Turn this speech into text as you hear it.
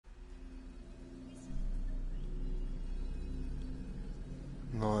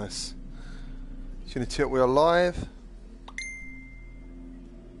Nice. Just gonna check we are live.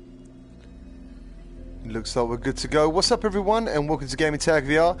 Looks like we're good to go. What's up everyone and welcome to Gamertag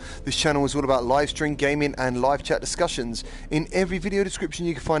VR. This channel is all about live stream gaming and live chat discussions. In every video description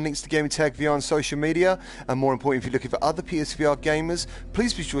you can find links to Gamertag VR on social media, and more important, if you're looking for other PSVR gamers,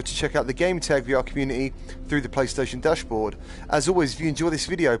 please be sure to check out the Gamertag VR community through the PlayStation dashboard. As always, if you enjoy this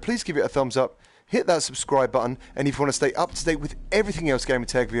video, please give it a thumbs up, hit that subscribe button, and if you want to stay up to date with everything else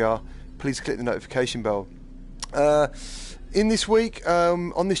Gamertag VR, please click the notification bell. In this week,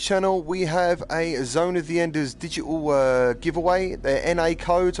 on this channel, we have a Zone of the Enders digital giveaway. They're NA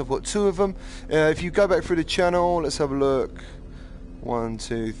codes. I've got 2 of them. If you go back through the channel, let's have a look. 1,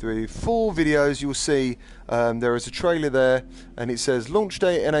 2, 3, 4 videos. You'll see there is a trailer there, and it says launch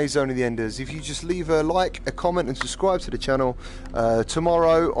day NA Zone of the Enders. If you just leave a like, a comment, and subscribe to the channel,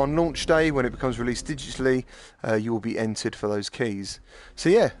 tomorrow on launch day, when it becomes released digitally, you will be entered for those keys. So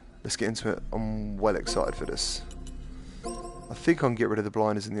yeah, let's get into it. I'm well excited for this. I think I can get rid of the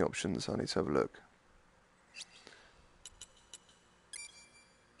blinders in the options. I need to have a look.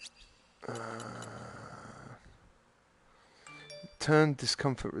 Turn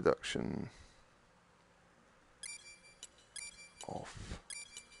discomfort reduction off.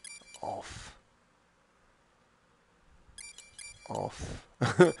 Off. Off.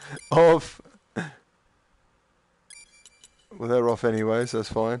 Off. Well, they're off anyway, so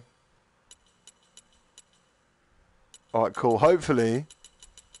that's fine. Alright, cool. Hopefully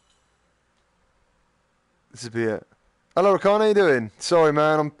this will be it. Hello, Rakan, how you doing? Sorry,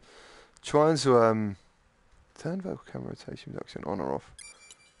 man. I'm trying to turn vocal camera rotation reduction on or off.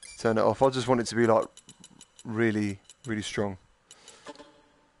 Turn it off. I just want it to be like really, really strong.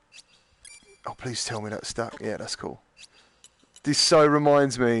 Oh, please tell me that's stuck. Yeah, that's cool. This so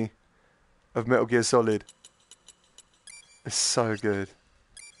reminds me of Metal Gear Solid. It's so good.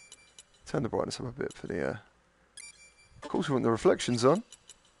 Turn the brightness up a bit for the Of course we want the reflections on.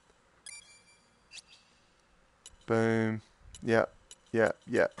 Boom. Yeah. Yeah,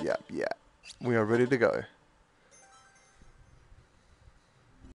 yeah, yeah, yeah. We are ready to go.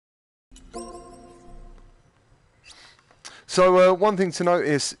 So one thing to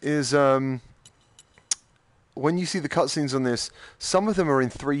notice is when you see the cutscenes on this, some of them are in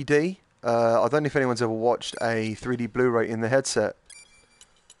 3D. I don't know if anyone's ever watched a 3D Blu-ray in the headset.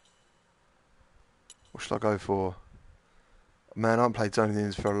 What should I go for? Man, I haven't played Zone of the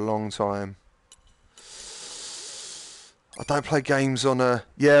Enders for a long time. I don't play games on a...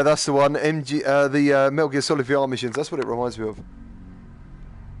 Yeah, that's the one. The Metal Gear Solid VR missions. That's what it reminds me of.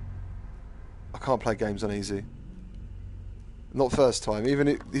 I can't play games on easy. Not first time.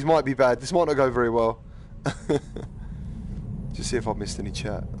 Even these might be bad. This might not go very well. Just see if I've missed any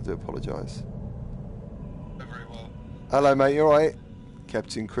chat. I do apologise. Very well. Hello, mate. You alright?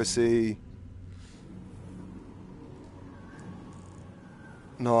 Captain Chrissy.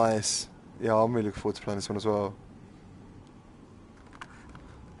 Nice. Yeah, I'm really looking forward to playing this one as well.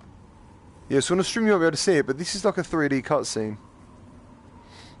 Yeah, so on the stream you won't be able to see it, but this is like a 3D cutscene,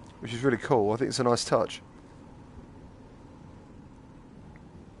 which is really cool. I think it's a nice touch.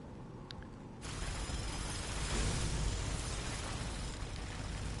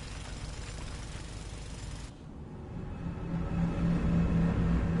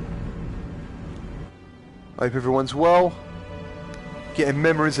 I hope everyone's well. Getting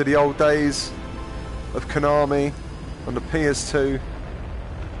memories of the old days of Konami on the PS2.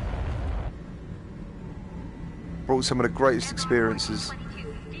 Brought some of the greatest experiences.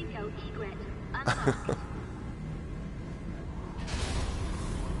 I'll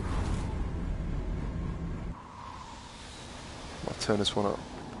turn this one up.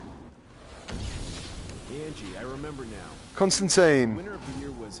 Angie, I remember now. Constantine. The winner of the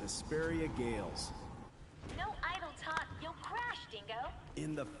year was Hesperia Gales.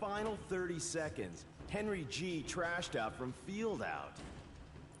 In the final 30 seconds, Henry G trashed out from field out.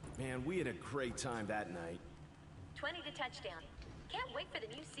 Man, we had a great time that night. 20 to touchdown. Can't wait for the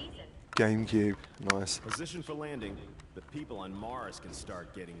new season. GameCube. Nice. Position for landing. The people on Mars can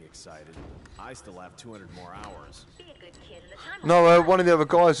start getting excited. I still have 200 more hours. Be a good kid and the time No, one of the other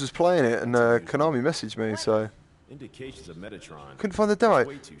guys was playing it, and Konami messaged me, so... Indications of Metatron. Couldn't find the demo.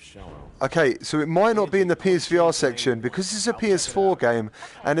 Way too shallow. Okay, so it might not be in the PSVR section because it's a PS4 game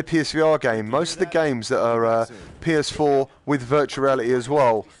and a PSVR game. Most of the games that are PS4 with virtual reality as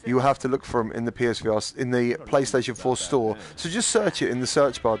well, you will have to look for them in the PSVR, in the PlayStation 4 store. So just search it in the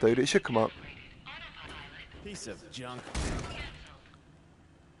search bar, dude. It should come up. Piece of junk.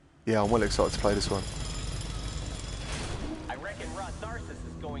 Yeah, I'm well excited to play this one. I reckon Ross Narcissus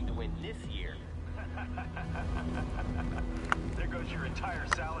is going to win this year. There goes your entire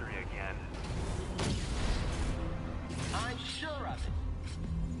salary again. I'm sure of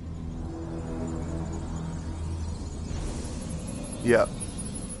it. Yeah.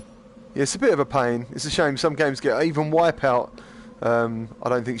 Yeah, it's a bit of a pain. It's a shame some games get even Wipeout. I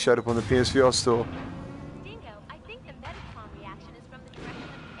don't think showed up on the PSVR store. Dingo, I think the Metatron reaction is from the direction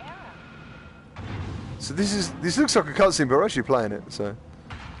of the arrow. So this looks like a cutscene, but we're actually playing it. So,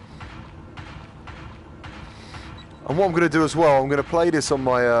 and what I'm going to do as well, I'm going to play this on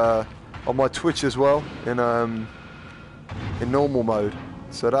my Twitch as well in normal mode.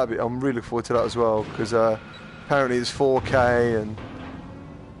 So I'm really looking forward to that as well because apparently it's 4K and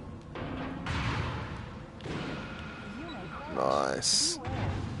nice.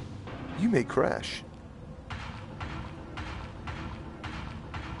 You may crash.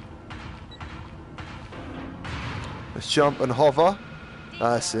 Let's jump and hover.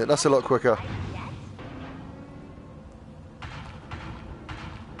 That's it. That's a lot quicker.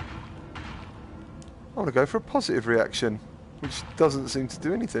 I want to go for a positive reaction, which doesn't seem to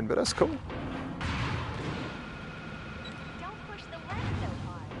do anything, but that's cool. Don't push the left so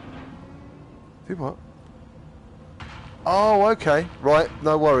hard. Do what? Oh, okay. Right.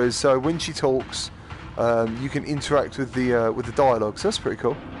 No worries. So when she talks, you can interact with the dialogue. So that's pretty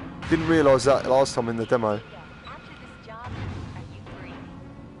cool. Didn't realise that last time in the demo. Dingo, after this job, are you free?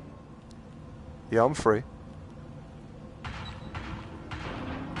 Yeah, I'm free.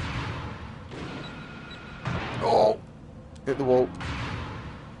 Oh! Hit the wall.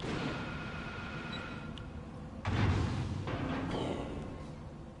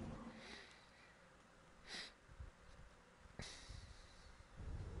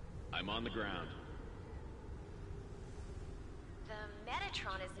 I'm on the ground. The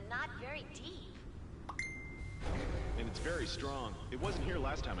Metatron is not very deep. And it's very strong. It wasn't here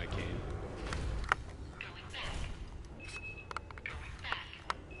last time I came.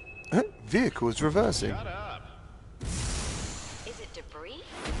 Vehicle is reversing. Shut up! Is it debris?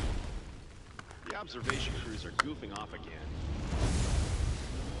 The observation crews are goofing off again.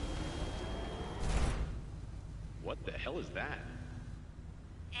 What the hell is that?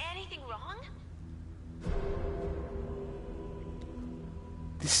 Anything wrong?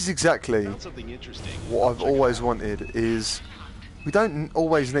 This is exactly Found something interesting. what I've always wanted. Is we don't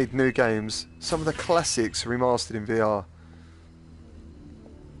always need new games. Some of the classics remastered in VR.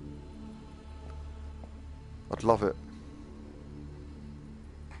 I'd love it.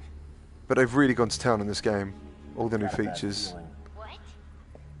 But they've really gone to town on this game. All the new features. What?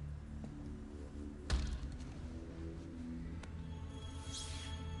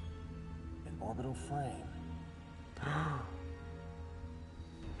 An orbital frame. I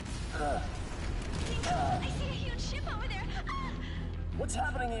see a huge ship over there. Ah! What's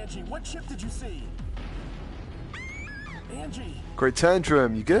happening, Angie? What ship did you see? Angie! Great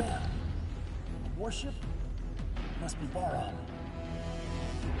tantrum, you good? Warship? Must be Baron.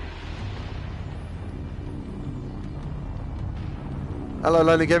 Hello,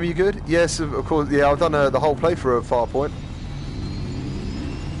 Lonely Gamer, you good? Yes, of course. Yeah, I've done the whole playthrough of Farpoint.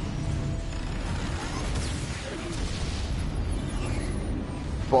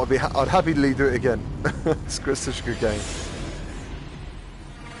 But I'd happily do it again. It's such a good game.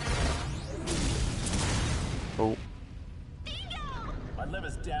 Oh. My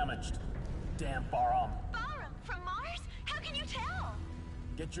liver's damaged. Damn Baron. Barum, from Mars? How can you tell?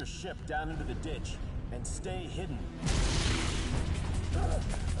 Get your ship down into the ditch and stay hidden.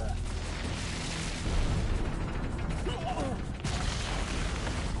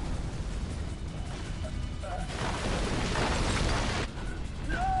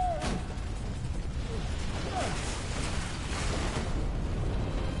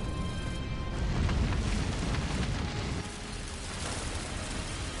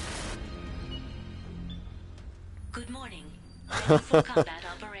 Good morning. Ready for combat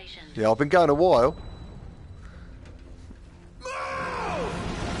operation. Yeah, I've been going a while.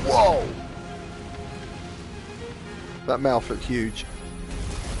 Whoa! That mouth looked huge.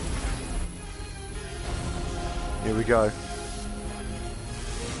 Here we go.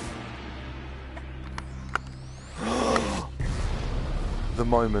 The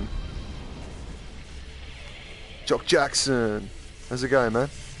moment. Jock Jackson. How's it going, man?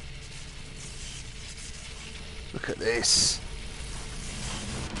 Look at this.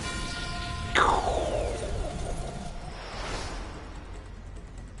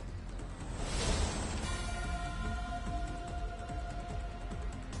 Enemy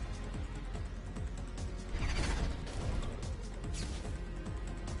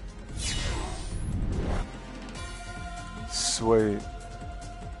Sweet.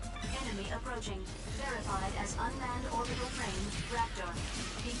 approaching. Verified as unmanned orbital frame, Raptor.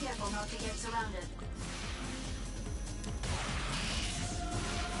 Be careful not to get surrounded.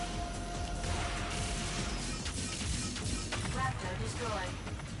 Raptor destroyed.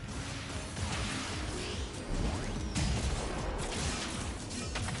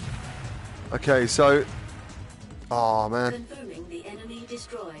 Okay, so... Oh, man. Confirming the enemy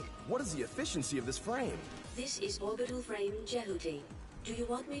destroyed. What is the efficiency of this frame? This is orbital frame Jehuti. Do you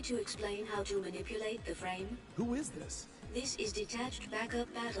want me to explain how to manipulate the frame? Who is this? This is Detached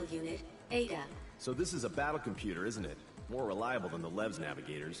Backup Battle Unit, ADA. So this is a battle computer, isn't it? More reliable than the Lev's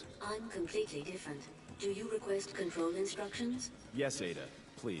navigators. I'm completely different. Do you request control instructions? Yes, Ada.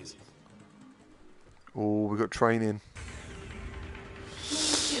 Please. Oh, we got training.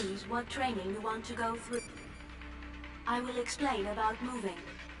 Please choose what training you want to go through. I will explain about moving.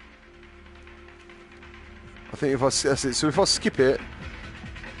 I think if I... That's it. So if I skip it,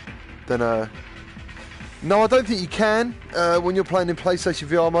 then... No, I don't think you can when you're playing in PlayStation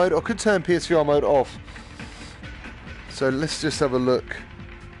VR mode. I could turn PSVR mode off. So let's just have a look.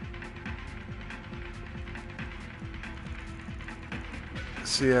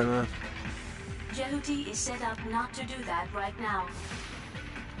 So yeah, man. Jehuti is set up not to do that right now.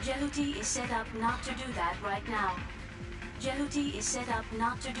 Jehuti is set up not to do that right now. Jehuti is set up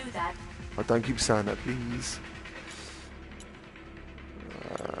not to do that. I don't keep saying that, please.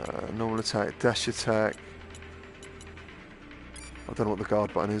 Normal attack, dash attack. I don't know what the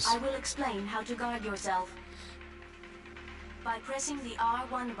guard button is. I will explain how to guard yourself. By pressing the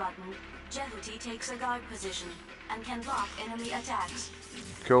R1 button, Jehuti takes a guard position and can block enemy attacks.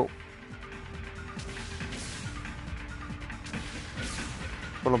 Cool.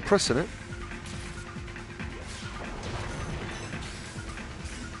 Well, I'm pressing it.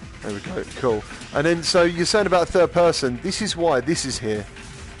 There we go, cool. And then, so you're saying about third person, this is why this is here.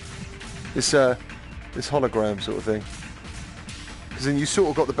 This hologram sort of thing. Because then you sort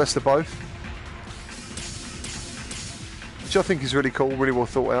of got the best of both. Which I think is really cool, really well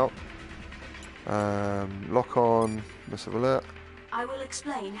thought out. Lock on, let's have a look. I will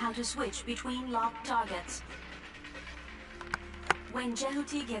explain how to switch between locked targets. When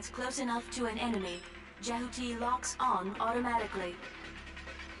Jehuti gets close enough to an enemy, Jehuti locks on automatically.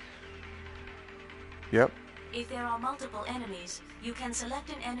 Yep. If there are multiple enemies, you can select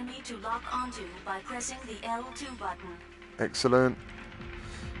an enemy to lock onto by pressing the L2 button. Excellent.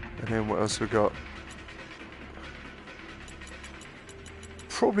 And then what else we got?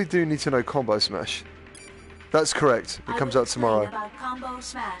 Probably do need to know combo smash. That's correct. It comes out tomorrow. About combo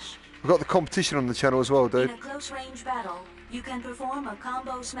smash. We've got the competition on the channel as well, dude. In a close range battle, you can perform a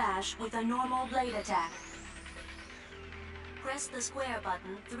combo smash with a normal blade attack. Press the square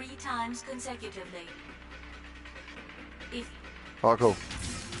button 3 times consecutively. Oh, cool.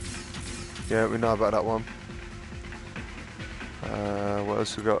 Yeah, we know about that one. What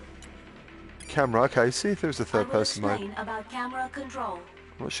else we got? Camera. Okay, see if there's a third person mode. Explain about camera control.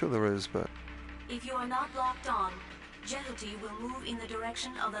 I'm not sure there is, but... If you are not locked on, Jehuti will move in the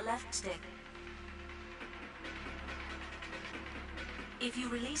direction of the left stick. If you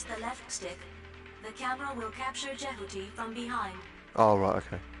release the left stick, the camera will capture Jehuti from behind. Oh, right,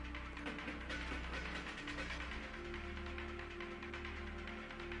 okay.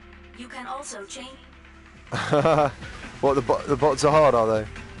 You can also change... What, the bots are hard, are they?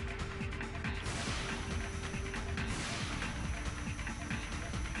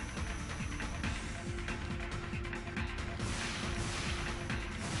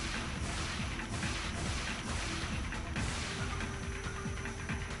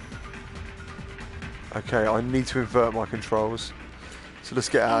 Okay, I need to invert my controls. So let's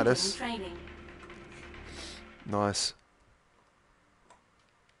get out of this. Training. Nice.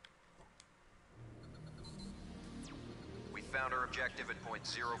 We found our objective at point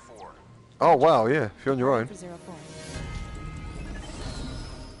 04. Oh wow, yeah, if you're on your own.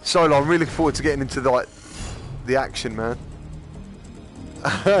 Solo, I'm really looking forward to getting into the action, man.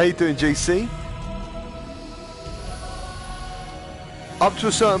 How you doing, GC? Up to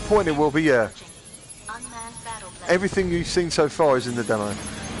a certain point it will be, yeah. Everything you've seen so far is in the demo.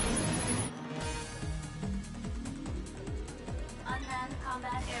 Unmanned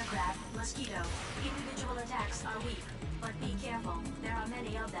combat aircraft, Mosquito. Individual attacks are weak, but be careful. There are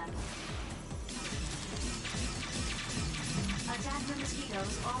many of them. Attack the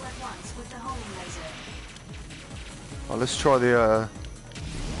mosquitoes all at once with the homing laser. Oh, let's try the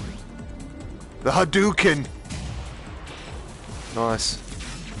Hadouken. Nice.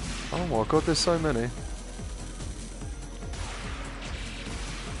 Oh my god, there's so many.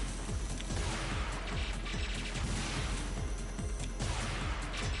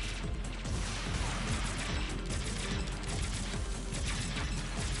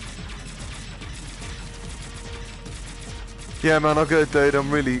 Yeah, man, I'm good, dude.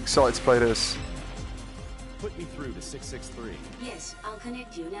 I'm really excited to play this. Put me through to 663. Yes, I'll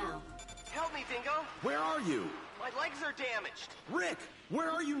connect you now. Help me, Dingo. Where are you? My legs are damaged. Rick, where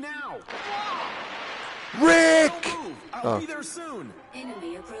are you now? Rick! Don't move. I'll be there soon.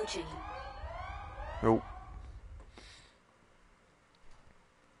 Enemy approaching. Oh.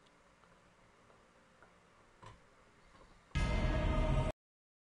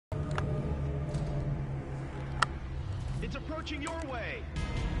 It's approaching your way.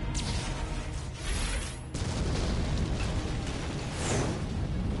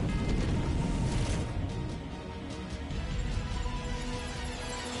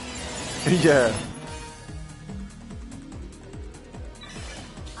 Yeah.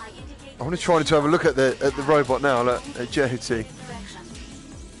 I want to try to have a look at the robot now, look, at Jehuti.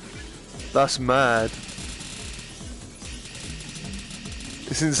 That's mad.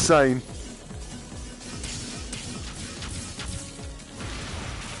 It's insane.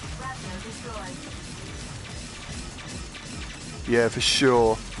 Yeah, for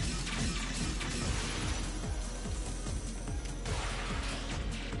sure.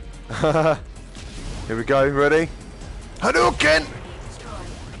 Here we go, ready? Hadouken!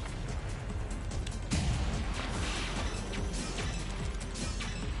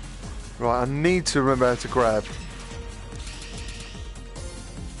 Right, I need to remember how to grab.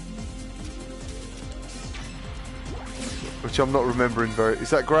 Which I'm not remembering very... Is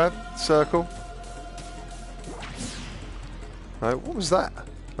that grab? Circle? No, what was that?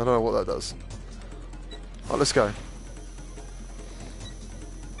 I don't know what that does. Right, let's go.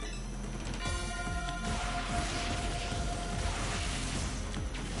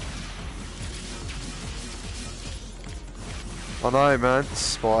 I know, man.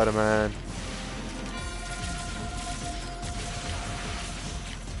 Spider-Man.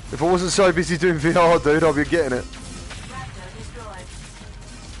 If I wasn't so busy doing VR, dude, I'd be getting it.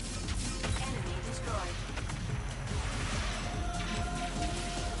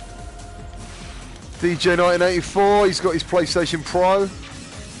 DJ 1984, he's got his PlayStation Pro.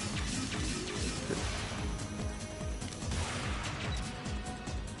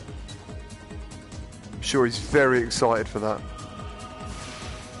 I'm sure he's very excited for that.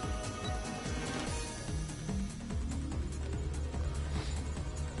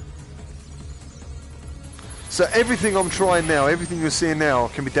 So everything I'm trying now, everything you're seeing now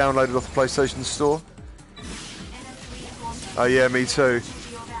can be downloaded off the PlayStation Store. Oh yeah, me too.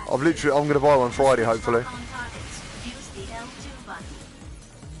 I'm going to buy one Friday, hopefully.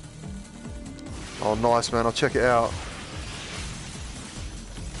 Oh, nice, man. I'll check it out.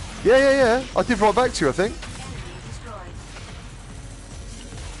 Yeah. I did write back to you, I think.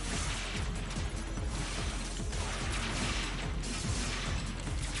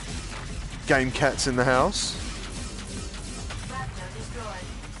 Game Cat's in the house.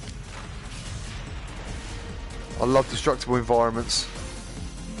 I love destructible environments.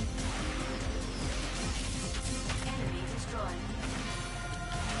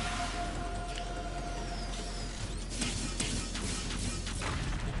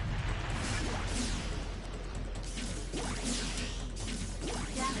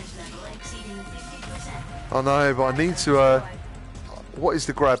 I know, but I need to, what is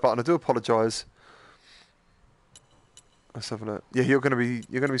the grab button? I do apologise. Let's have a look. Yeah, you're gonna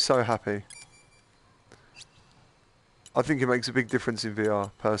be so happy. I think it makes a big difference in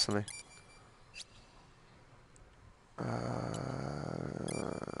VR, personally.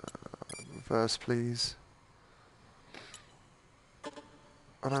 Reverse, please.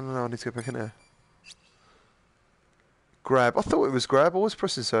 I don't know, I need to go back in there. Grab. I thought it was grab. I was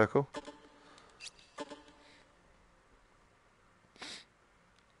pressing circle.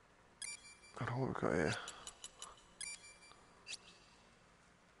 I don't know what we've got here.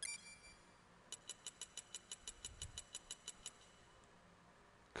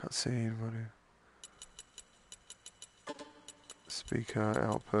 Cutscene, running. Speaker,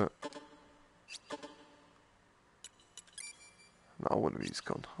 output. No, I want to use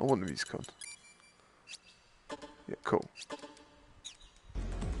con. Yeah, cool.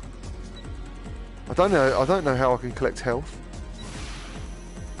 I don't know how I can collect health.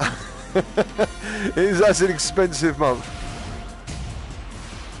 That's an expensive month.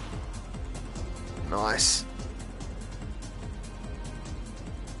 Nice.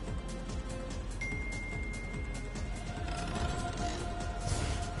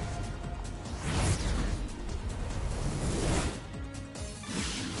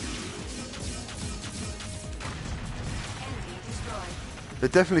 They're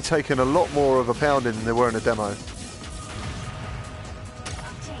definitely taking a lot more of a pounding than they were in a demo.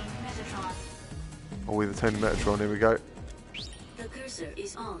 Oh, we've obtained Metatron, here we go. cursor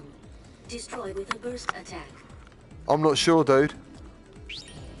is on. Destroy with a burst attack. I'm not sure, dude.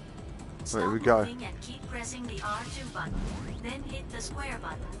 Stop There we go. moving and keep pressing the R2 button. Then hit the square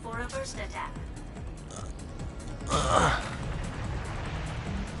button for a burst attack.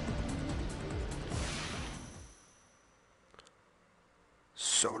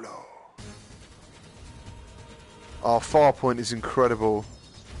 Solo. Oh, Farpoint is incredible.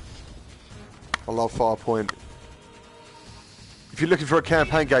 I love Farpoint. If you're looking for a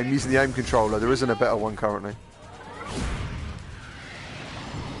campaign game using the aim controller, there isn't a better one currently.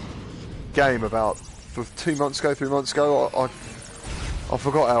 Game about 2 months ago, 3 months ago, I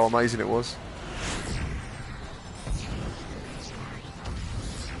forgot how amazing it was.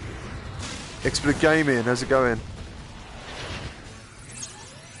 Expert Gaming, how's it going?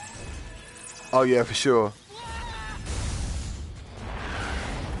 Oh yeah, for sure.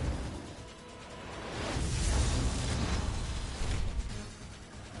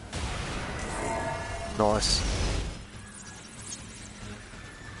 Nice.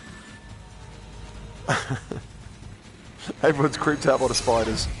 Everyone's creeped out by the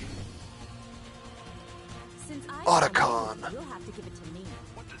spiders. Since I Otacon. You'll have to give it to me.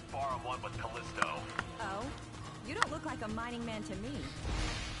 What does Barum want with Callisto? Oh? You don't look like a mining man to me.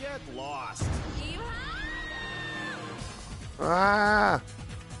 Get lost. Ah!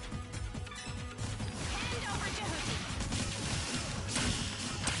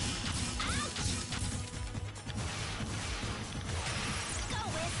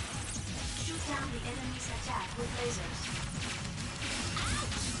 Shoot down the enemy's attack with lasers.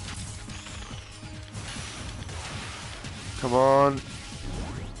 Come on.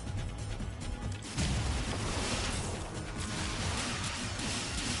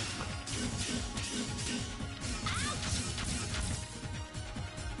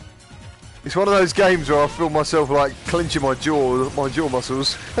 It's one of those games where I feel myself like clenching my jaw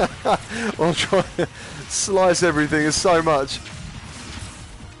muscles. I'm trying to slice everything. It's so much.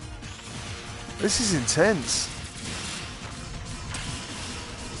 This is intense.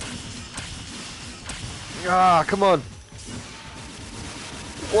 Ah, come on.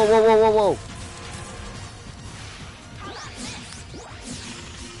 Whoa, whoa, whoa, whoa, whoa.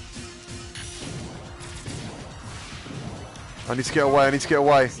 I need to get away, I need to get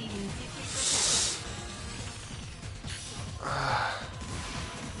away.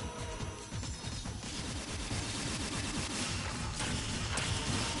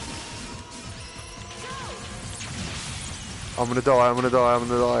 I'm gonna die, I'm gonna die, I'm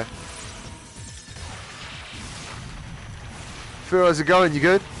gonna die. Phil, how's it going? You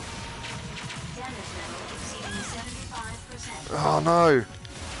good? Damage level exceeding 75%. Oh no.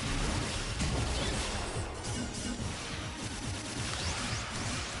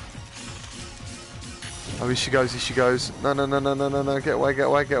 Oh, here she goes, here she goes. No, no, no, no, no, no, no. Get away, get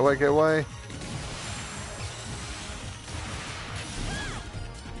away, get away, get away.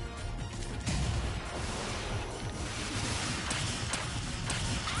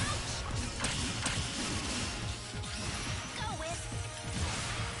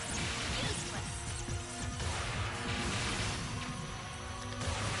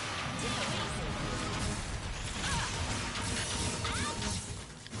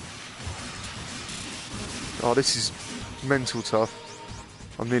 Oh, this is mental tough.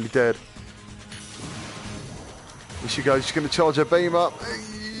 I'm nearly dead. Here she goes. She's going to charge her beam up.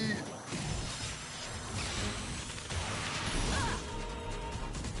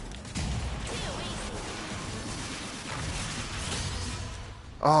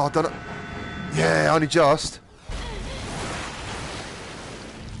 Oh, I don't know. Yeah, only just.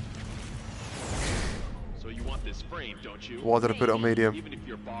 So you want this frame, don't you? Why did I put it on medium? Even if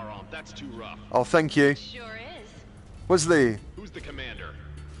you're Barum, that's too rough. Oh, thank you. Sure is. Wesley. Who's the commander?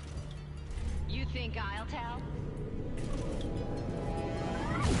 You think I'll tell?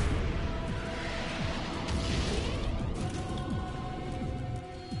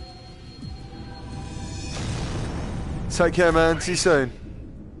 Take care, man. See you soon.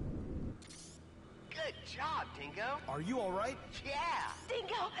 Good job, Dingo. Are you all right? Yeah.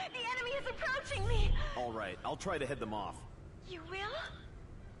 Dingo, the enemy is approaching me. All right, I'll try to head them off. You will?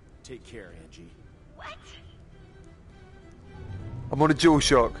 Take care, Angie. What? I'm on a dual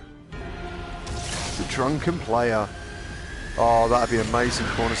shock. The drunken player. Oh, that'd be amazing,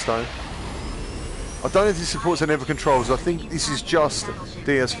 Cornerstone. I don't know if this supports any other controls. I think this is just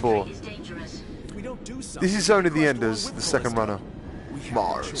DS4. Is dangerous. If we don't do something, This is only the we'll Enders, with the second Callisto. runner. We have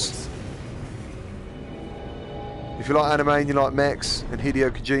Mars. no choice. If you like anime and you like mechs and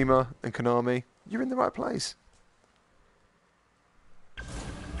Hideo Kojima and Konami, you're in the right place.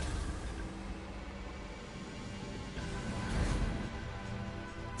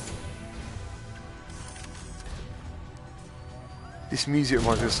 This music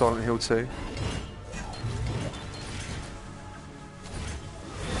reminds me of Silent Hill 2.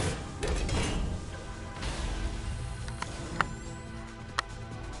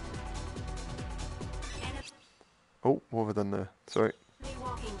 Oh, what have I done there? Sorry.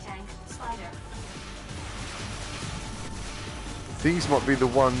 Walking tank, spider. These might be the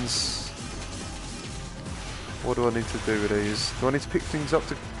ones... What do I need to do with these? Do I need to pick things up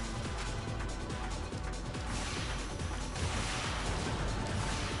to...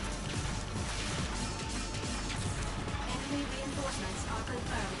 Enemy reinforcements are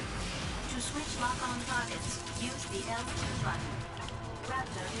confirmed. To switch lock-on targets, use the L2 button.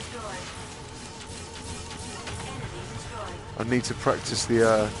 Raptor destroyed. Enemy destroyed. I need to practice the...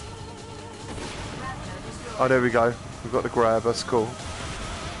 Raptor destroyed. Oh, there we go. We've got the grab, that's cool.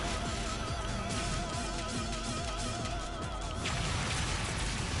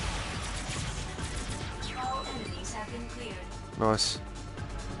 All enemies have been cleared. Nice.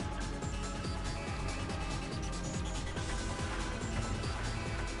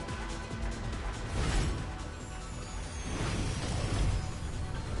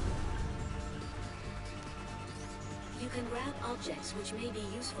 You can grab objects which may be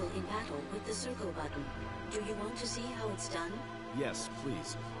useful in battle with the circle button. Do you want to see how it's done? Yes,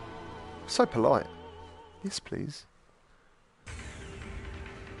 please. So polite. Yes, please.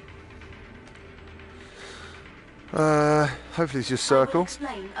 Hopefully it's just I will circle.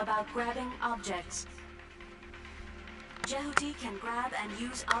 explain about grabbing objects. Jehuti can grab and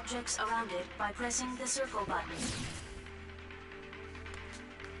use objects around it by pressing the circle button.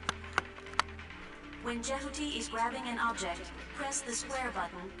 When Jehuti is grabbing an object, press the square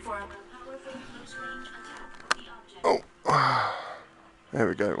button for a powerful close-range attack with the object. Oh, there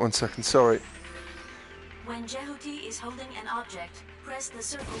we go. 1 second. Sorry. When Jehuti is holding an object, press the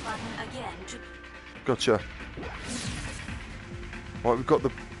circle button again to... Gotcha. Right, we've got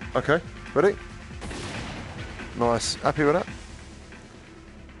the... Okay, ready? Nice. Happy with that?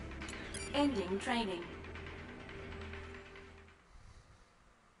 Ending training.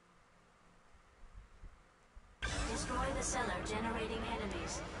 Destroy the cellar generating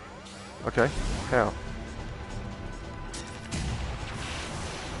enemies. Okay. How?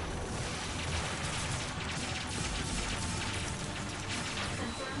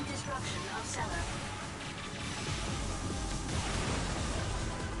 Confirm destruction of cellar.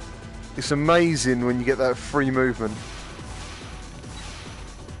 It's amazing when you get that free movement.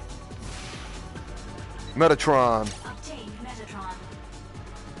 Metatron. Obtained Metatron.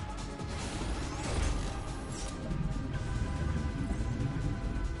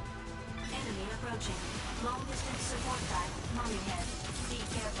 Enemy approaching. Long distance support type. Mummy head. Be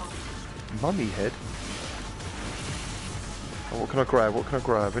careful. Mummy head? Oh, what can I grab? What can I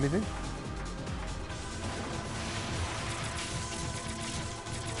grab? Anything?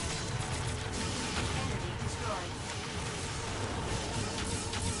 Enemy destroyed.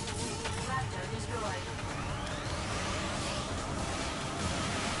 Raptor destroyed.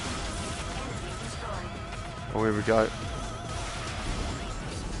 Enemy destroyed. Oh, here we go.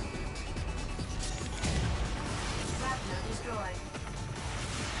 Raptor destroyed.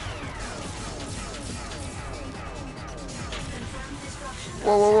 Confirm destruction.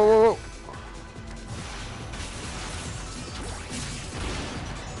 Whoa, whoa, whoa, whoa, whoa.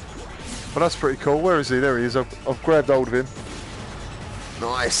 Well, that's pretty cool. Where is he? There he is. I've grabbed hold of him.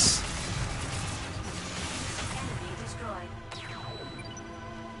 Nice. Enemy destroyed.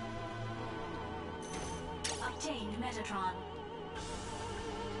 Obtained Metatron.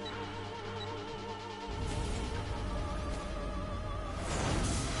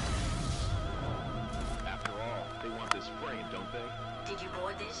 After all, they want this frame, don't they? Did you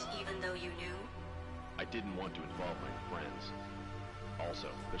board this even though you knew? I didn't want to involve my friends. Also,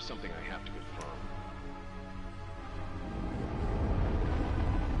 there's something I have to confirm.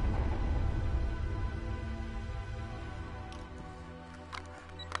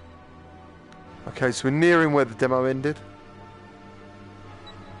 Okay, so we're nearing where the demo ended.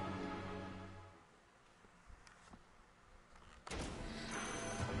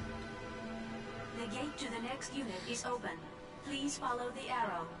 The gate to the next unit is open. Please follow the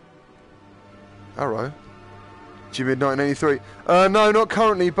arrow. Arrow? Do you mean 1983? No, not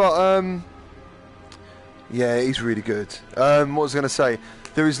currently, but yeah, he's really good. What was I going to say?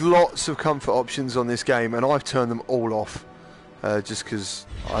 There is lots of comfort options on this game, and I've turned them all off. Just because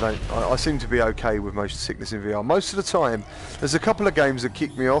I seem to be okay with motion sickness in VR. Most of the time, there's a couple of games that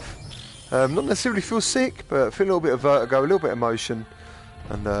kick me off. Not necessarily feel sick, but feel a little bit of vertigo, a little bit of motion.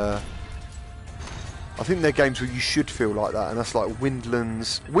 And I think they're games where you should feel like that, and that's like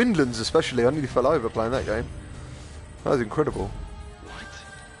Windlands. Windlands especially, I nearly fell over playing that game. That was incredible.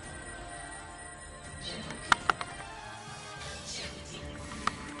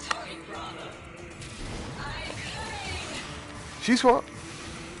 She's what?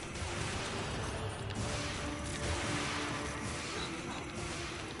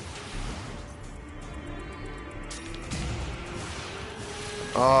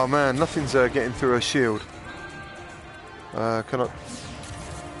 Oh man, nothing's getting through her shield. Can I?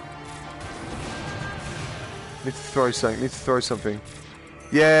 Need to throw something. Need to throw something.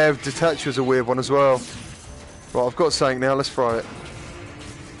 Yeah, detach was a weird one as well. Right, I've got something now. Let's throw it.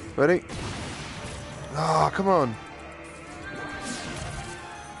 Ready? Ah, come on.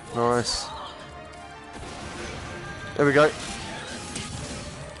 Nice. There we go.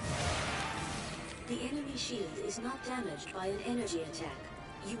 The enemy shield is not damaged by an energy attack.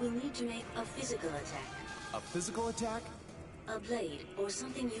 You will need to make a physical attack. A physical attack? A blade or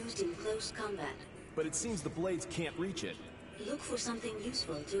something used in close combat. But it seems the blades can't reach it. Look for something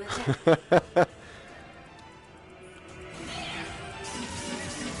useful to attack.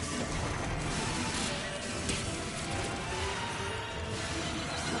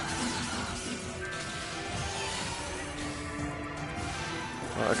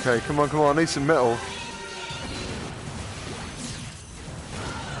 Okay, come on, come on. I need some metal.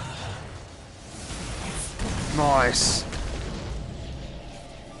 Nice.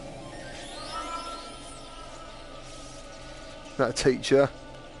 That a teacher?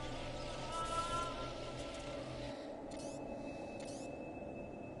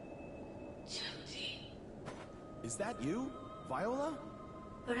 Is that you, Viola?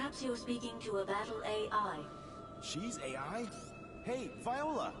 Perhaps you're speaking to a battle AI. She's AI? Hey,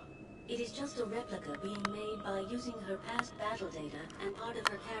 Viola! It is just a replica being made by using her past battle data and part of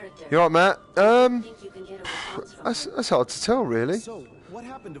her character. You alright, Matt? I think you can get a response from her. That's hard to tell, really. So, what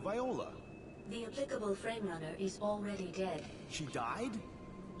happened to Viola? The applicable frame runner is already dead. She died?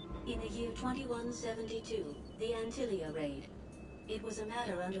 In the year 2172, the Antilia raid. It was a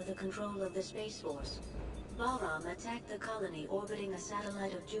matter under the control of the Space Force. Bahram attacked the colony orbiting a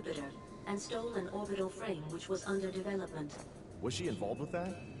satellite of Jupiter and stole an orbital frame which was under development. Was she involved with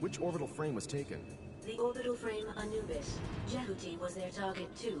that? Which orbital frame was taken? The orbital frame Anubis. Jehuti was their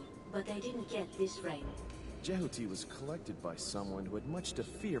target too, but they didn't get this frame. Jehuti was collected by someone who had much to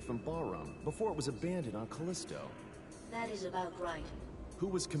fear from Bahram before it was abandoned on Callisto. That is about right. Who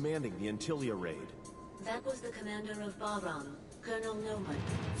was commanding the Antilia raid? That was the commander of Bahram, Colonel Noman.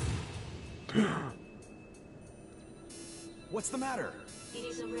 What's the matter? It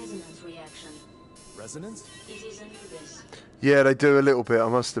is a resonance reaction. Resonance? It is Anubis. Yeah, they do a little bit, I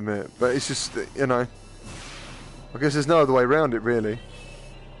must admit. But it's just, you know, I guess there's no other way around it, really.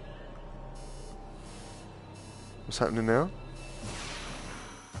 What's happening now?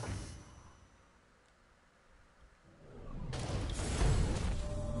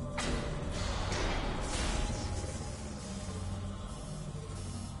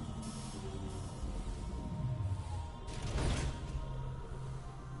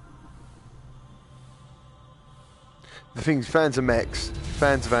 The thing is, fans of mechs,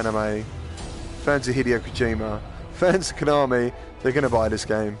 fans of anime, fans of Hideo Kojima, fans of Konami, they're going to buy this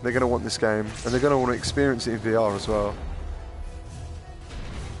game, they're going to want this game, and they're going to want to experience it in VR as well.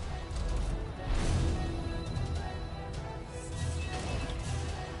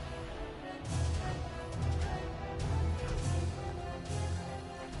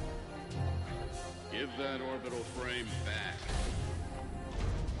 Give that orbital frame back.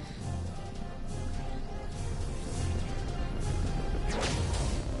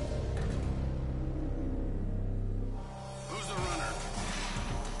 Who's the runner?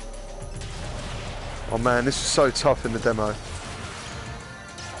 Oh man, this is so tough in the demo.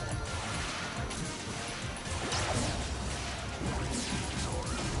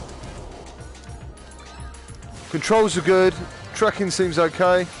 Controls are good, tracking seems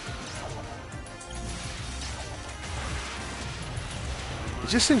okay. It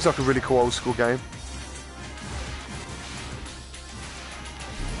just seems like a really cool old school game.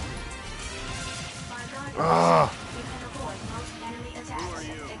 Ah! You can avoid most enemy attacks,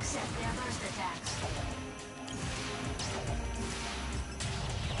 except their burst attacks.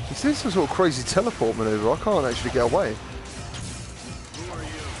 Is this some sort of crazy teleport maneuver? I can't actually get away. Who are you?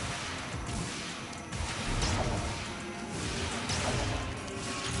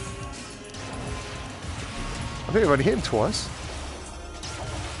 I think I've only hit him twice.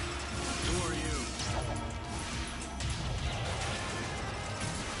 Who are you?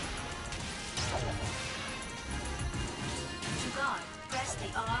 To guard, press the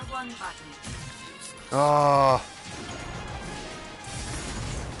R1 button. Ah!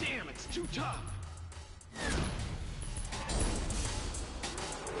 Damn, it's too tough.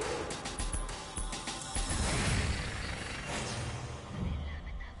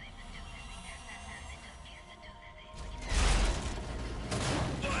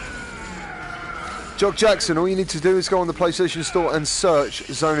 Jock Jackson, all you need to do is go on the PlayStation Store and search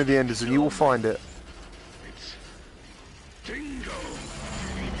Zone of the Enders and you will find it. It's Dingo.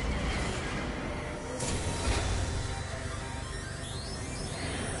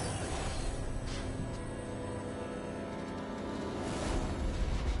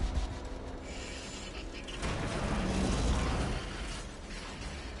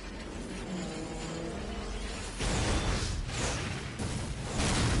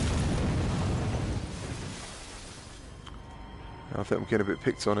 I think I'm getting a bit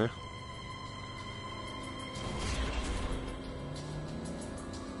picked on here.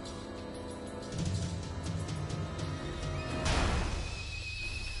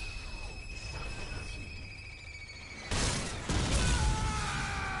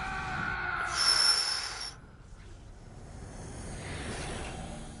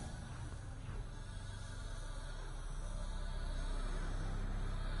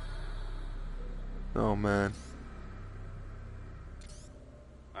 Oh man.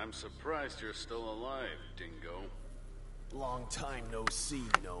 I'm surprised you're still alive, Dingo. Long time no see,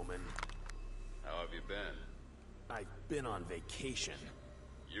 Noman. How have you been? I've been on vacation.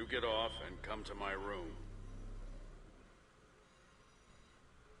 You get off and come to my room.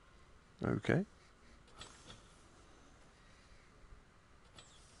 Okay.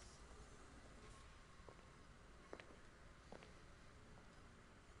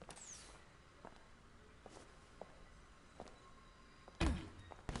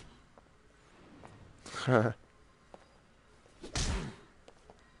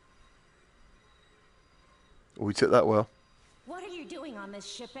 We took that well. What are you doing on this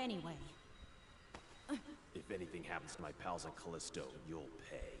ship anyway? If anything happens to my pals on Callisto, you'll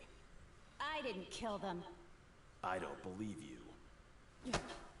pay. I didn't kill them. I don't believe you.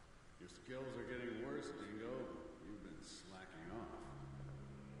 Your skills are getting worse, Dingo. You've been slacking off.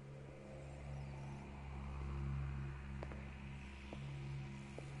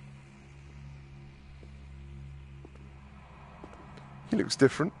 He looks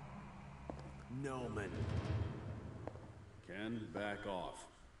different. Noman. Ken, back off.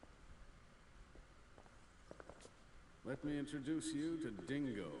 Let me introduce you to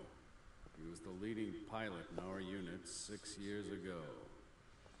Dingo. He was the leading pilot in our unit 6 years ago.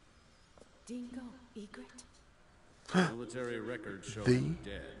 Dingo Egret? Military records show The? him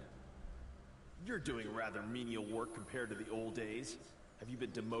dead. You're doing rather menial work compared to the old days. Have you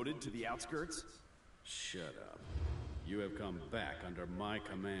been demoted to the outskirts? Shut up. You have come back under my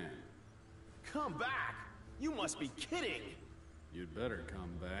command. Come back? You must be kidding! You'd better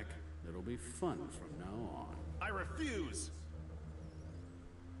come back. It'll be fun from now on. I refuse!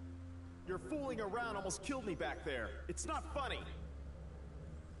 Your fooling around almost killed me back there. It's not funny.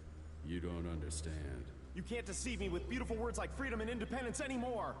 You don't understand. You can't deceive me with beautiful words like freedom and independence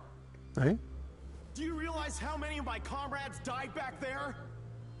anymore. Hey? Do you realize how many of my comrades died back there?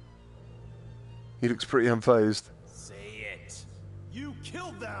 He looks pretty unfazed. Say it. You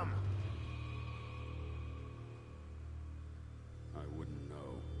killed them! I wouldn't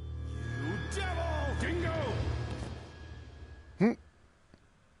know. You devil! Dingo! Hmm.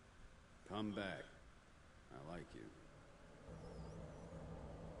 Come back. I like you.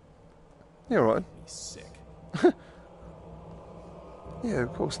 You alright? He's sick. Yeah,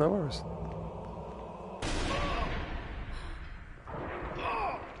 of course, no worries.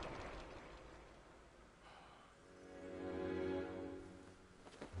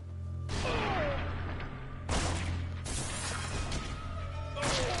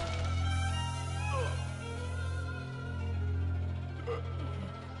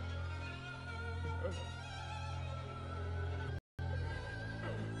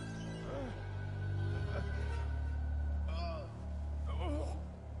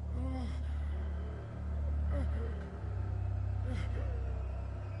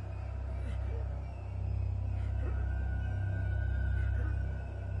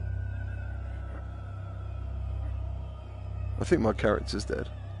 I think my character's dead.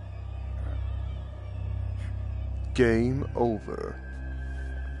 Game over.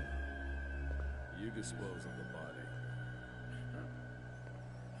 You dispose of the body.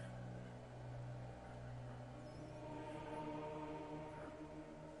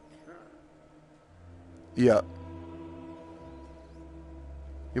 Yeah.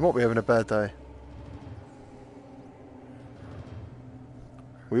 You might be having a bad day.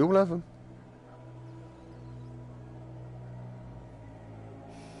 We all have them.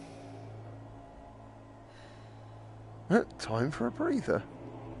 Time for a breather.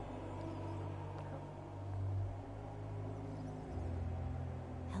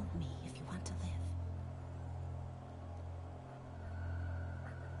 Help me if you want to live.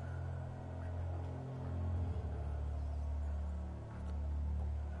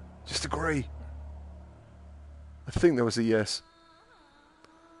 Just agree. I think there was a yes.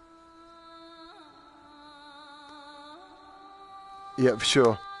 Yeah, for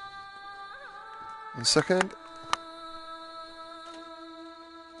sure. 1 second.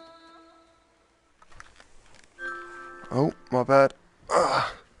 Oh, my bad.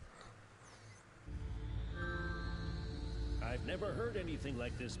 Ugh. I've never heard anything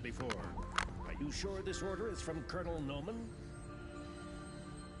like this before. Are you sure this order is from Colonel Noman?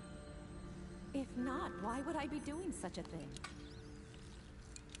 If not, why would I be doing such a thing?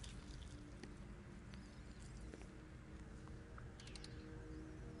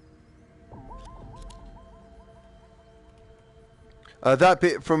 That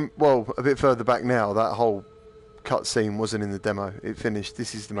bit from, well, a bit further back now, that whole cutscene wasn't in the demo. It finished.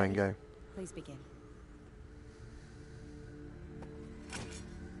 This is the main game. Please begin.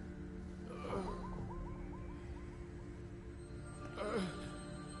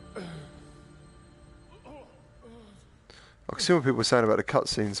 I can see what people were saying about the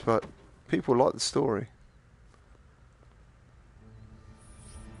cutscenes, but people like the story.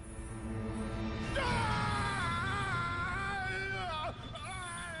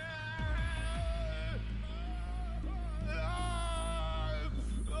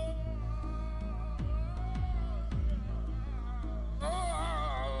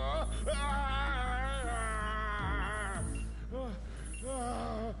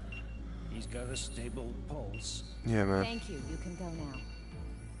 He's got a stable pulse. Yeah, man. Thank you. You can go now.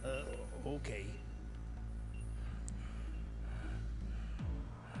 Okay.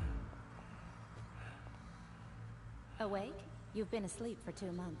 Awake? You've been asleep for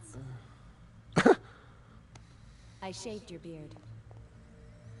 2 months. I shaved your beard.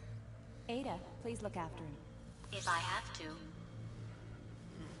 Ada, please look after him. If I have to.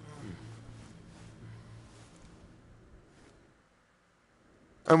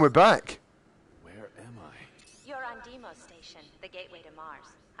 And we're back. Where am I? You're on Demo Station, the gateway to Mars.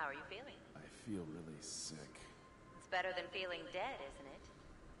 How are you feeling? I feel really sick. It's better than feeling dead, isn't it?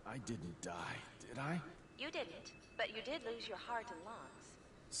 I didn't die, did I? You didn't, but you did lose your heart and lungs.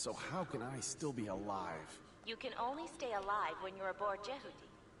 So how can I still be alive? You can only stay alive when you're aboard Jehuti.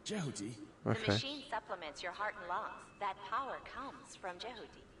 Jehuti? The Okay. machine supplements your heart and lungs. That power comes from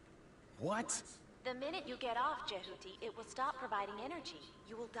Jehuti. What? The minute you get off Jehuti, it will stop providing energy.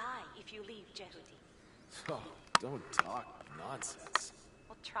 You will die if you leave Jehuti. Oh, don't talk nonsense.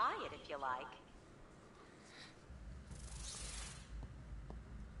 Well, try it if you like.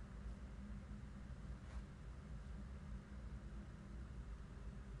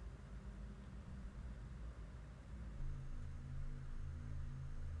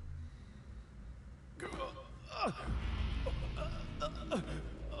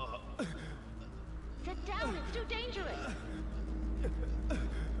 Sit down, it's too dangerous.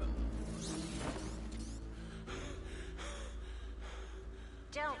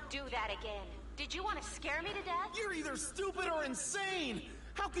 Don't do that again. Did you want to scare me to death? You're either stupid or insane!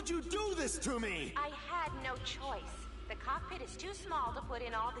 How could you do this to me? I had no choice. The cockpit is too small to put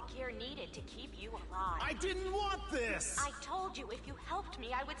in all the gear needed to keep you alive. I didn't want this! I told you if you helped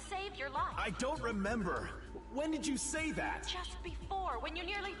me, I would save your life. I don't remember. When did you say that? Just before, when you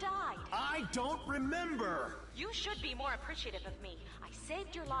nearly died. I don't remember! You should be more appreciative of me. I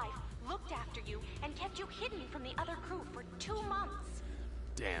saved your life, looked after you, and kept you hidden from the other crew for 2 months.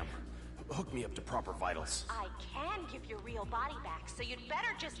 Damn. Hook me up to proper vitals. I can give your real body back, so you'd better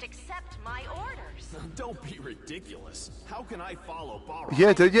just accept my orders. Don't be ridiculous. How can I follow Balrog?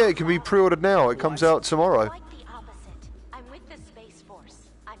 Yeah, dude, yeah, it can be pre-ordered now. It comes out tomorrow. Quite the opposite. I'm with the Space Force.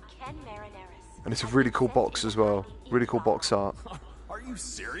 I'm Ken Marineris. And it's a really cool box as well. Really cool box art. Are you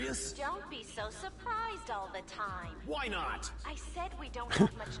serious? Don't be so surprised all the time. Why not? I said we don't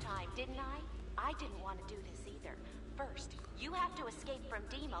have much time, didn't I? I didn't want to do this either. First, you have to escape from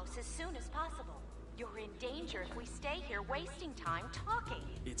Deimos as soon as possible. You're in danger if we stay here wasting time talking.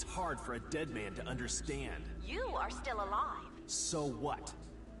 It's hard for a dead man to understand. You are still alive. So what?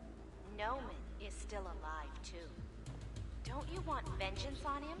 Noman is still alive, too. Don't you want vengeance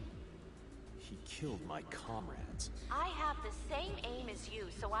on him? He killed my comrades. I have the same aim as you,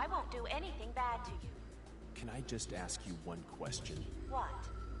 so I won't do anything bad to you. Can I just ask you one question? What?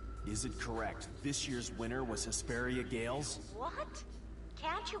 Is it correct this year's winner was Hesperia Gales? What?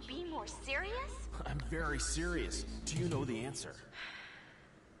 Can't you be more serious? I'm very serious. Do you know the answer?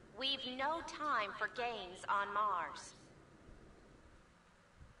 We've no time for games on Mars.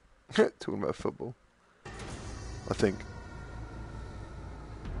 Talking about football, I think.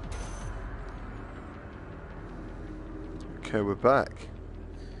 Okay, we're back.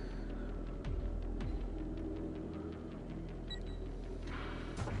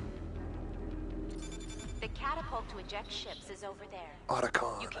 catapult to eject ships is over there.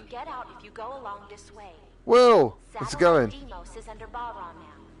 Otacon. You can get out if you go along this way. Well, let's go in. Deimos is under Balram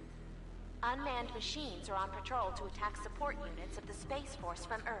now. Unmanned machines are on patrol to attack support units of the Space Force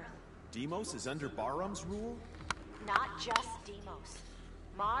from Earth. Deimos is under Bahram's rule? Not just Deimos.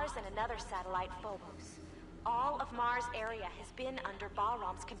 Mars and another satellite, Phobos. All of Mars' area has been under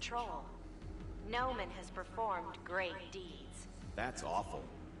Balram's control. Noman has performed great deeds. That's awful.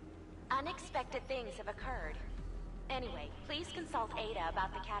 Unexpected things have occurred. Anyway, please consult Ada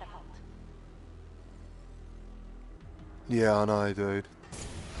about the catapult. Yeah, I know, dude.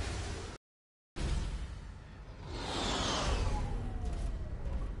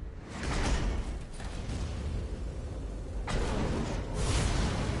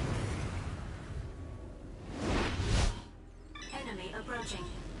 Enemy approaching.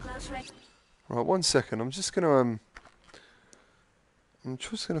 Close range. Right, 1 second. I'm just gonna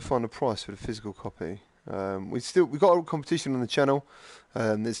find a price for the physical copy. We've got a competition on the channel.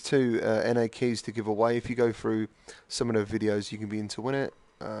 There's 2 NA keys to give away. If you go through some of the videos, you can be in to win it.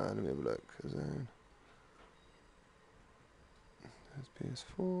 Let me have a look. There's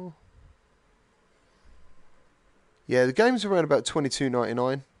PS4. Yeah, the game's around about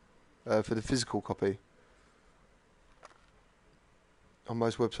 $22.99 for the physical copy on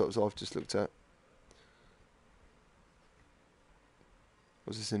most websites I've just looked at.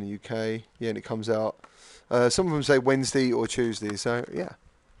 Was this in the UK? Yeah, and it comes out. Some of them say Wednesday or Tuesday, so yeah.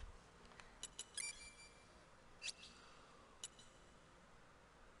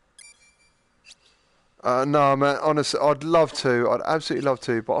 No, man, honestly, I'd love to. I'd absolutely love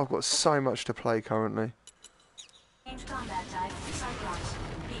to, but I've got so much to play currently. Range combat type. Cyclops.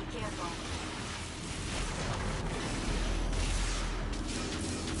 Be careful.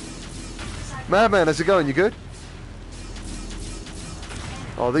 Madman, how's it going? You good?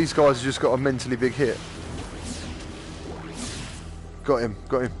 Oh, these guys have just got a mentally big hit. Got him,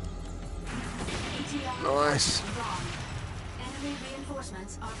 got him. Nice. Enemy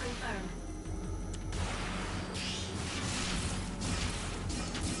reinforcements are confirmed.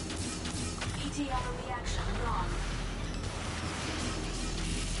 ETR reaction gone.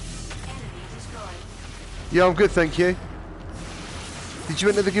 Enemy destroyed. Yeah, I'm good, thank you. Did you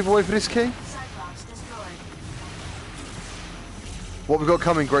enter the giveaway for this key? Cyclops destroyed. What we got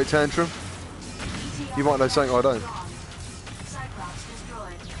coming, Great Tantrum? ETR You might know something I don't. gone. Cyclops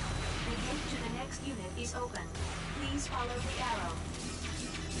destroyed. The gate to the next unit is open. Please follow the arrow.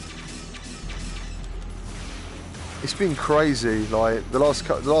 It's been crazy. Like the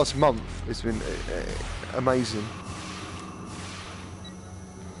last month, it's been amazing.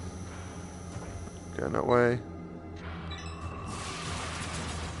 Going that way.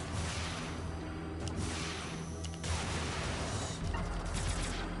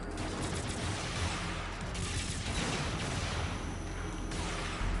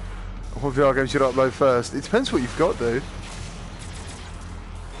 What VR games should I upload first? It depends what you've got, dude.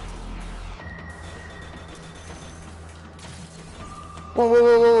 Whoa, whoa,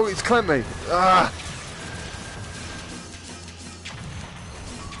 whoa, whoa, it's clamped me. Ah!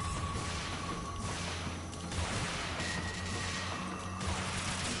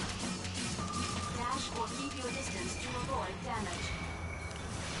 Dash or keep your distance to avoid damage.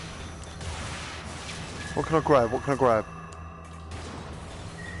 What can I grab? What can I grab?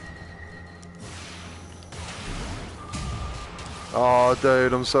 Oh,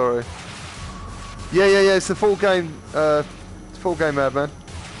 dude, I'm sorry. Yeah, it's the full game, Madman. Damage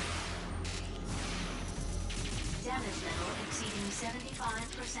level exceeding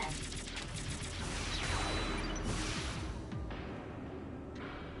 75%.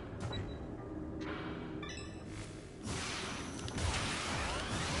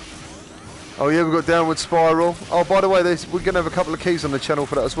 Oh yeah, we've got Downward Spiral. Oh, by the way, we're going to have a couple of keys on the channel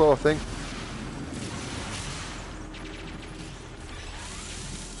for that as well, I think.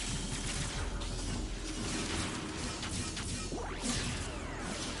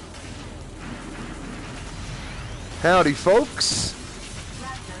 Howdy, folks.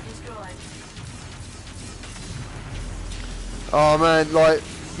 Oh man, like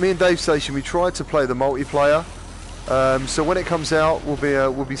me and Dave Station, we tried to play the multiplayer. So when it comes out, we'll be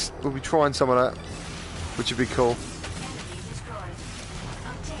trying some of that, which would be cool. Enemy destroyed.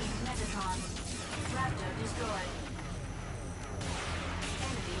 Obtain Metatron. Raptor destroyed.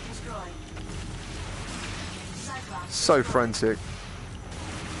 Enemy destroyed. Cyclops So frantic.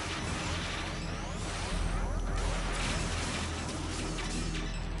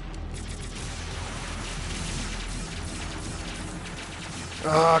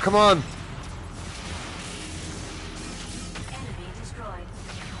 Ah, come on. Enemy destroyed.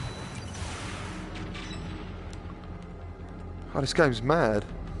 Oh, this game's mad.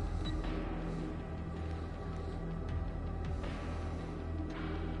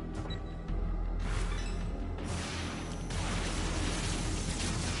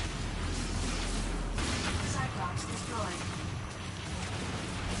 Cyclops destroyed.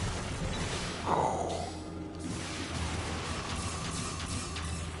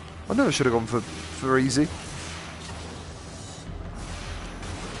 I never should have gone for easy.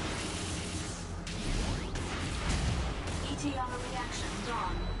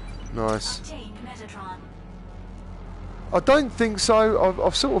 Nice. I don't think so.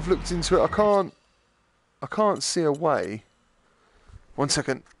 I've sort of looked into it. I can't see a way. 1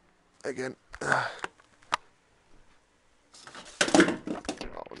 second. Again. Oh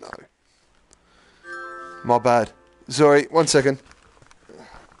no. My bad. Sorry. 1 second.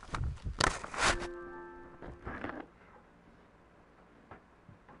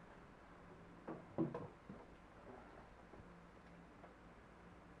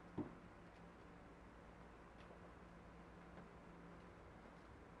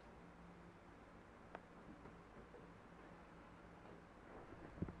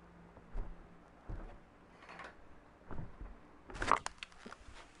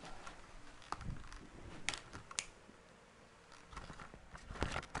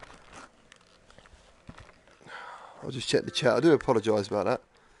 I'll just check the chat. I do apologise about that.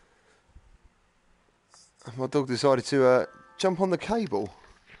 My dog decided to jump on the cable,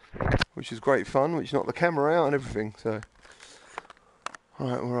 which is great fun, which knocked the camera out and everything. So,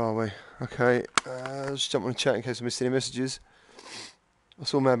 alright, where are we? Okay, I'll just jump on the chat in case I missed any messages. I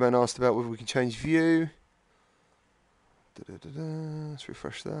saw Madman asked about whether we can change view. Let's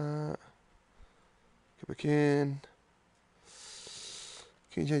refresh that. Go back in.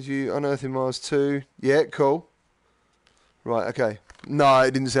 Can you change view? Unearthing Mars 2. Yeah, cool. Right, okay. No, it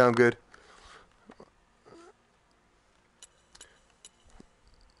didn't sound good.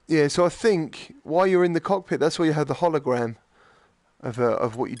 Yeah, so I think while you're in the cockpit, that's where you have the hologram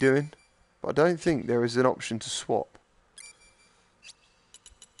of what you're doing. But I don't think there is an option to swap.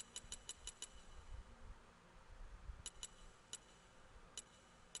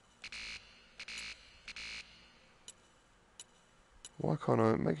 Why can't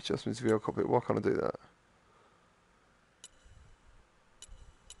I make adjustments to VR cockpit? Why can't I do that?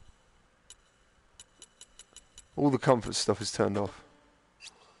 All the comfort stuff is turned off.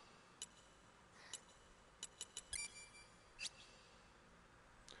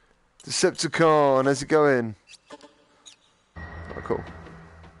 Decepticon, how's it going? Oh, cool.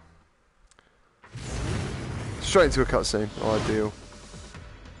 Straight into a cutscene. Ideal.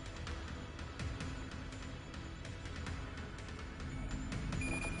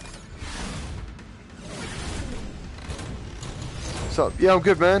 What's up? Yeah, I'm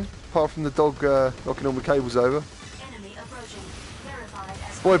good, man. Apart from the dog knocking all the cables over. Enemy approaching. Verified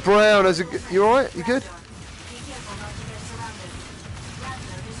as Boy, Brown, how's it? You alright? You good? Be careful not to get surrounded.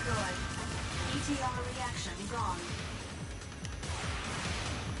 Raptor destroyed. ETR reaction gone.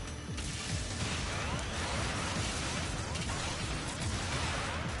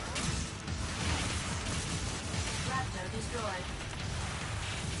 Raptor destroyed.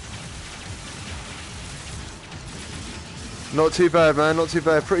 Not too bad, man. Not too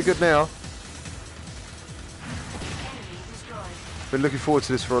bad. Pretty good now. Enemy destroyed. Been looking forward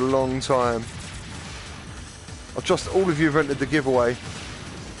to this for a long time. I trust all of you have entered the giveaway.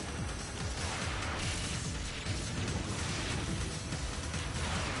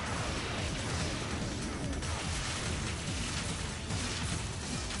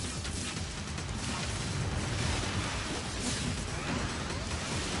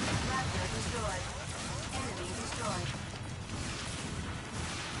 Raptor destroyed. Enemy destroyed.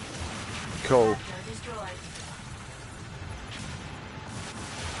 Cool. Raptor destroyed.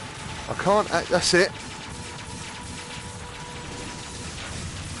 I can't act. That's it.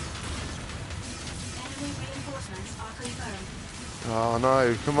 Enemy reinforcements are confirmed. Oh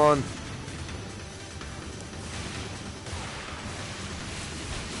no, come on.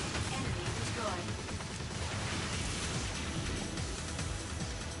 Enemy destroyed.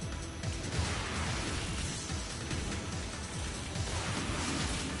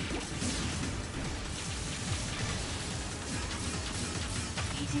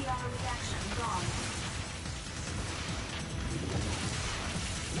 ETR reaction gone.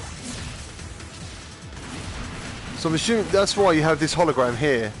 So I'm assuming that's why you have this hologram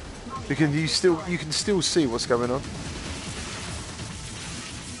here, because you can still see what's going on,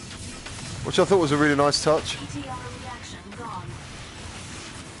 which I thought was a really nice touch. ETR reaction gone.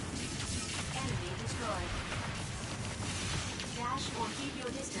 Enemy destroyed. Dash or keep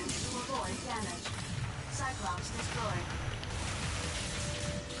your distance to avoid damage. Cyclops destroyed.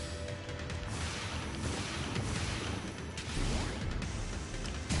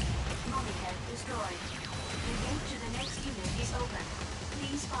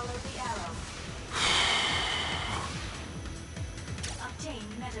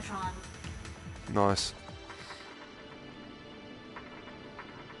 Metatron. Nice.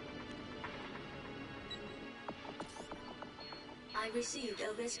 I received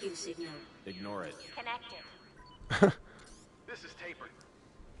a rescue signal. Ignore it. Connected. This is Taper.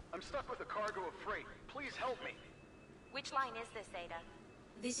 I'm stuck with a cargo of freight. Please help me. Which line is this, Ada?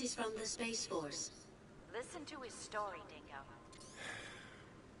 This is from the Space Force. Listen to his story, Dingo.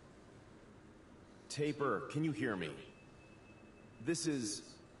 Taper, can you hear me? This is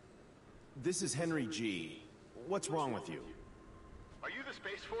Henry G. What's wrong with you? Are you the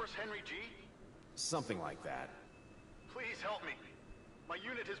Space Force, Henry G? Something like that. Please help me. My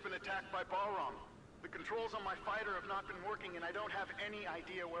unit has been attacked by Balram. The controls on my fighter have not been working and I don't have any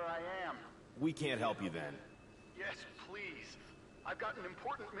idea where I am. We can't help you then. Yes, please. I've got an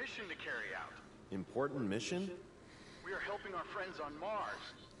important mission to carry out. Important mission? We are helping our friends on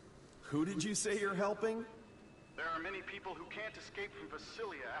Mars. Who did you say you're helping? There are many people who can't escape from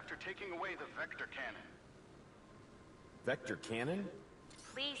Vasilia after taking away the vector cannon. Vector cannon?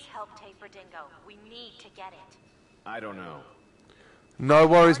 Please help Taper, Dingo. We need to get it. I don't know. No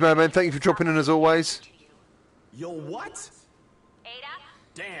worries, man. Thank you for dropping in as always. You'll what? Ada?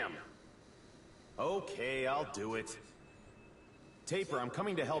 Damn. Okay, I'll do it. Taper, I'm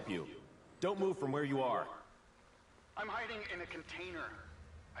coming to help you. Don't move from where you are. I'm hiding in a container.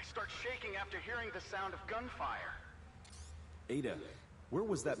 I start shaking after hearing the sound of gunfire. Ada, where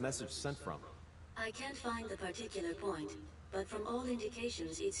was that message sent from? I can't find the particular point, but from all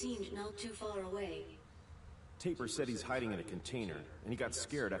indications it seemed not too far away. Taper said he's hiding in a container, and he got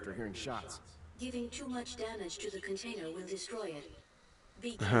scared after hearing shots. Giving too much damage to the container will destroy it.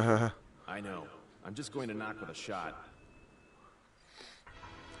 Be careful. I know. I'm just going to knock with a shot.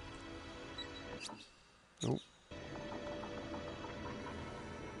 Oh.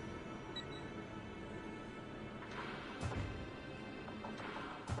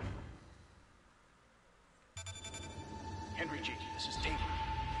 Henry G, this is Taper.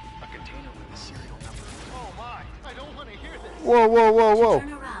 A container with a serial number. Oh my! I don't want to hear this! Whoa, whoa, whoa, whoa!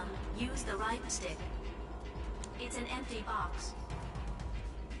 Turn around. Use the right stick. It's an empty box.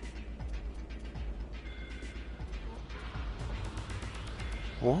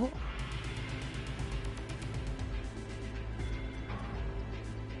 What?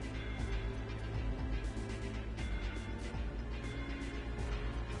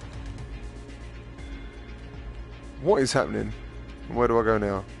 What is happening? Where do I go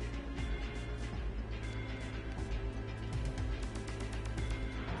now?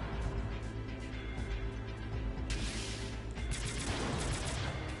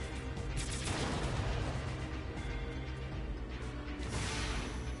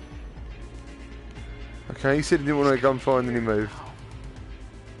 Okay, he said he didn't want to gunfire and then he moved.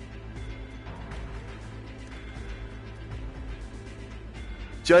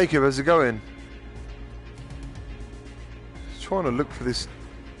 Jacob, how's it going? Just trying to look for this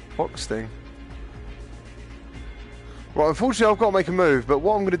box thing. Right, unfortunately I've got to make a move, but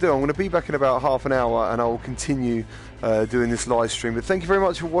what I'm going to do, I'm going to be back in about half an hour and I will continue doing this live stream. But thank you very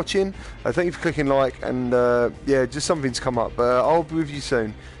much for watching. Thank you for clicking like, and yeah, just something's come up. I'll be with you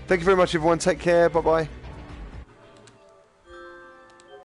soon. Thank you very much everyone, take care, bye bye.